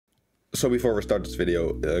So before we start this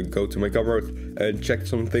video, go to my Gumroad and check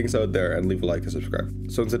some things out there and leave a like and subscribe.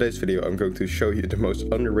 So in today's video, I'm going to show you the most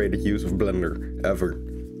underrated use of Blender ever.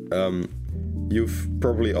 You've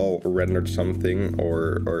probably all rendered something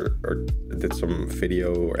or did some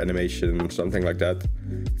video or animation, something like that.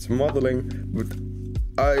 It's modeling,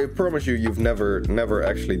 but I promise you, you've never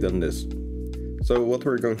actually done this. So what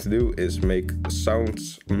we're going to do is make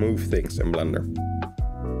sounds move things in Blender.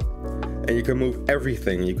 And you can move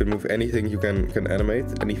everything. You can move anything you can animate.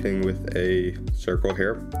 Anything with a circle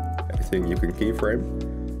here. Anything you can keyframe.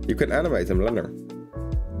 You can animate in Blender.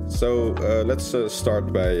 So let's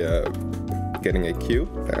start by getting a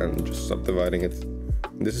cube and just subdividing it.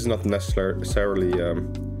 This is not necessarily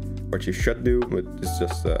what you should do, but it's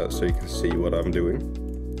just so you can see what I'm doing,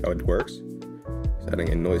 how it works. Just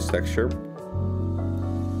adding a noise texture.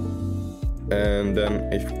 And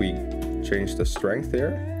then if we change the strength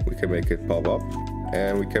here, we can make it pop up,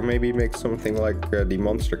 and we can maybe make something like the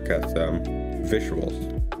Monster Cat visuals,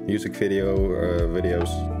 music videos,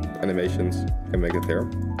 animations. Can make it here,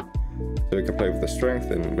 so we can play with the strength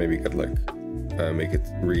and maybe get like make it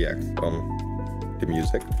react on the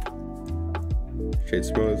music. Shade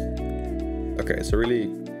smooth. Okay, so really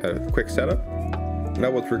quick setup. Now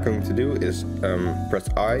what we're going to do is press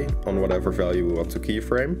I on whatever value we want to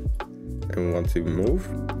keyframe. And we want to move,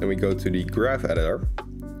 and we go to the graph editor.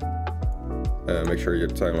 Make sure your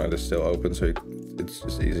timeline is still open so it's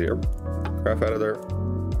just easier. Graph editor.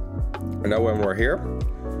 And now when we're here,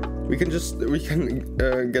 we can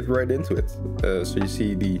get right into it. So you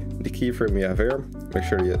see the keyframe we have here. Make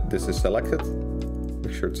sure this is selected.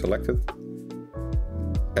 Make sure it's selected.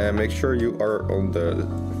 And make sure you are on the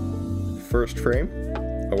first frame,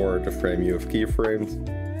 or the frame you have keyframed.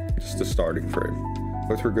 Just the starting frame.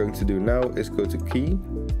 What we're going to do now is go to key,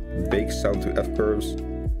 baeac sound to F curves,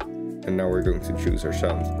 and now we're going to choose our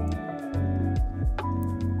sound.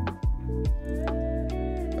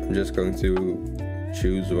 I'm just going to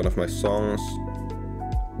choose one of my songs,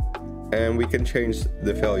 and we can change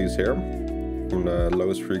the values here from the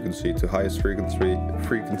lowest frequency to highest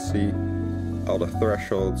frequency, all the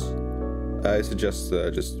thresholds. I suggest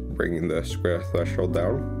just bringing the square threshold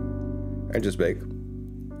down and just bake.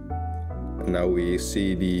 And now we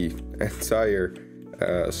see the entire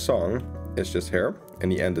song is just here,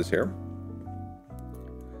 and the end is here.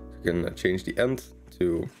 You can change the end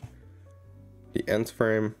to the end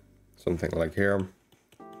frame, something like here.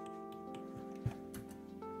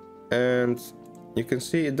 And you can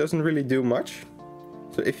see it doesn't really do much.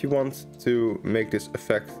 So if you want to make this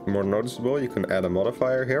effect more noticeable, you can add a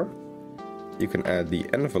modifier here. You can add the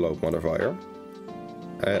envelope modifier.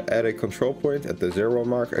 Add a control point at the 0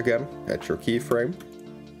 mark again, at your keyframe.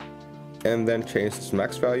 And then change this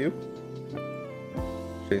max value.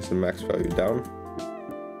 Change the max value down.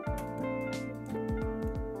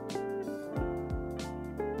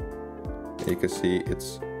 And you can see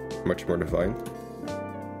it's much more defined.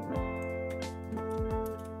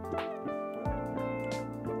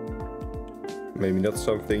 Maybe not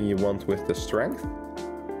something you want with the strength.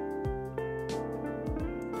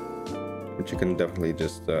 But you can definitely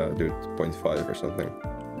just do it 0.5 or something.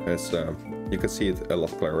 It's, you can see it a lot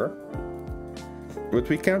clearer. But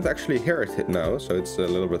we can't actually hear it now, so it's a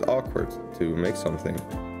little bit awkward to make something.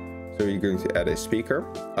 So you're going to add a speaker.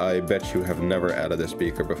 I bet you have never added a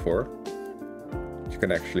speaker before. You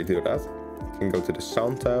can actually do that. You can go to the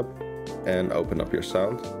sound tab and open up your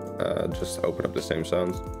sound. Just open up the same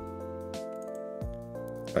sound.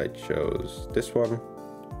 I chose this one.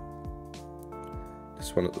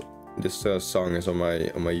 This song is on my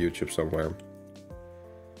YouTube somewhere.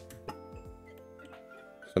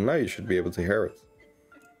 So now you should be able to hear it.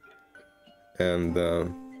 And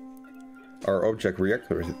our object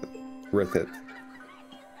reacted with it.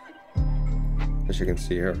 As you can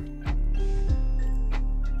see here.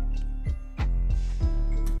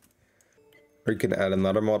 Or you can add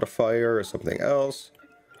another modifier or something else.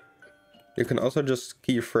 You can also just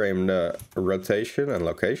keyframe the rotation and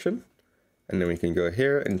location. And then we can go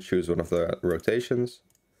here and choose one of the rotations.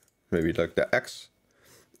 Maybe like the X.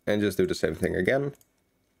 And just do the same thing again.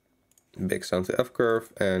 Baeac sound to F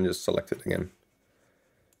curve and just select it again.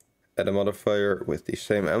 Add a modifier with the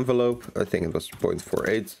same envelope. I think it was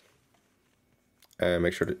 0.48. And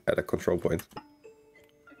make sure to add a control point.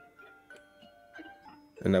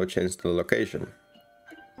 And now change the location.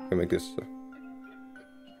 You can make this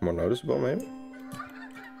more noticeable maybe.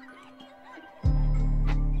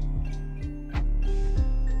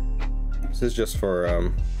 This is just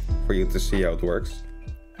for you to see how it works.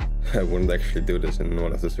 I wouldn't actually do this in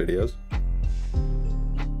one of those videos.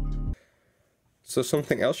 So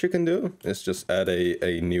something else you can do is just add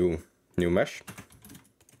a new new mesh.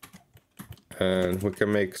 And we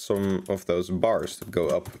can make some of those bars that go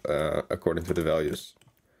up according to the values.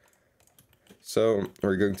 So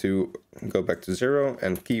we're going to go back to 0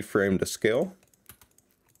 and keyframe the scale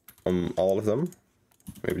on all of them.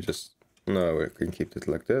 Maybe just, no, we can keep it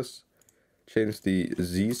like this. Change the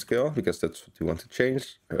Z scale because that's what you want to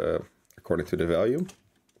change according to the value.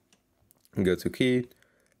 And go to key,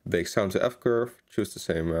 bake sound to F curve, choose the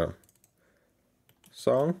same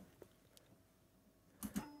song.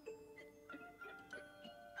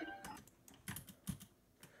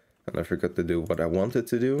 And I forgot to do what I wanted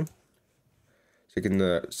to do. So you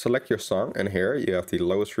can select your song, and here you have the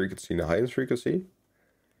lowest frequency and the highest frequency.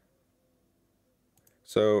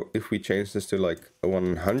 So if we change this to like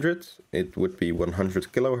 100, it would be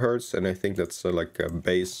 100 kilohertz, and I think that's like a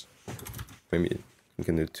bass. Maybe you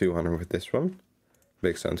can do 200 with this one.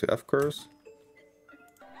 Bake sound to F curves.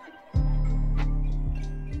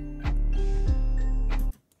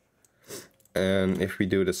 And if we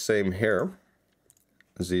do the same here,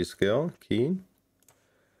 Z scale, key.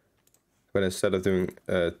 But instead of doing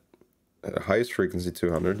highest frequency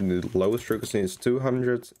 200, the lowest frequency is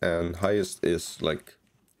 200 and highest is like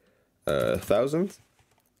 1000.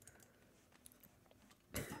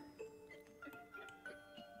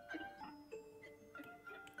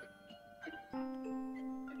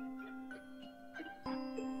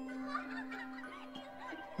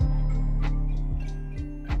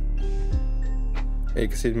 You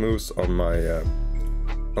can see it moves on my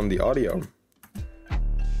on the audio.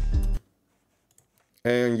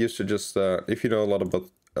 And you should just, if you know a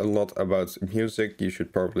lot about music, you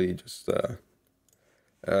should probably just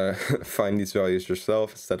find these values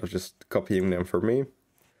yourself instead of just copying them for me.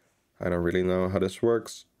 I don't really know how this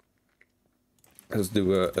works. Let's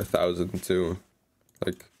do 1,000 to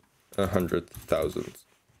like 100,000.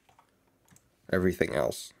 Everything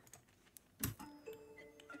else.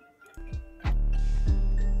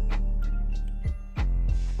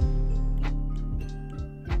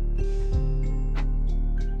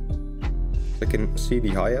 I can see the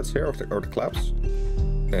hi-hats here, or the claps.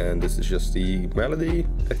 And this is just the melody,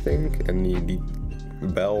 I think, and the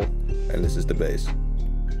bell, and this is the bass.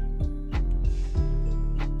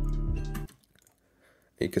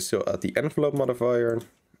 You can still add the envelope modifier,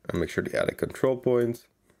 and make sure to add a control point.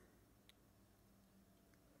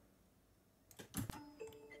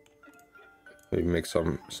 Maybe make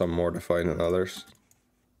some more defined than others.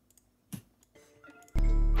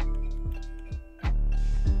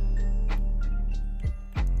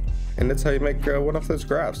 And that's how you make one of those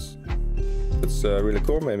graphs. It's really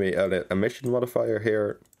cool. Maybe add an emission modifier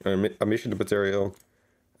here, emission material,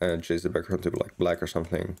 and change the background to like black or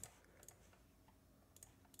something.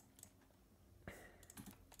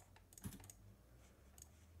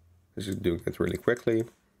 Just doing it really quickly.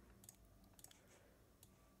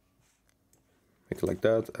 Make it like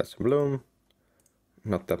that. Add some bloom.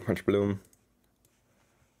 Not that much bloom.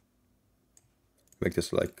 Make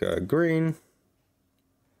this like green.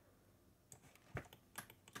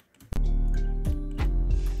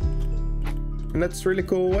 And that's a really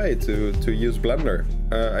cool way to use Blender.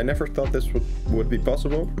 I never thought this would be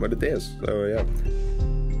possible, but it is. So yeah,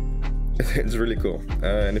 it's really cool.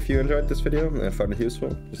 And if you enjoyed this video and found it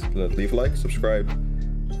useful, just leave a like, subscribe,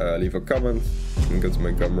 leave a comment, and go to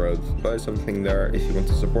my Gumroad, buy something there if you want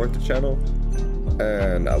to support the channel.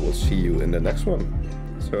 And I will see you in the next one.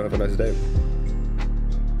 So have a nice day.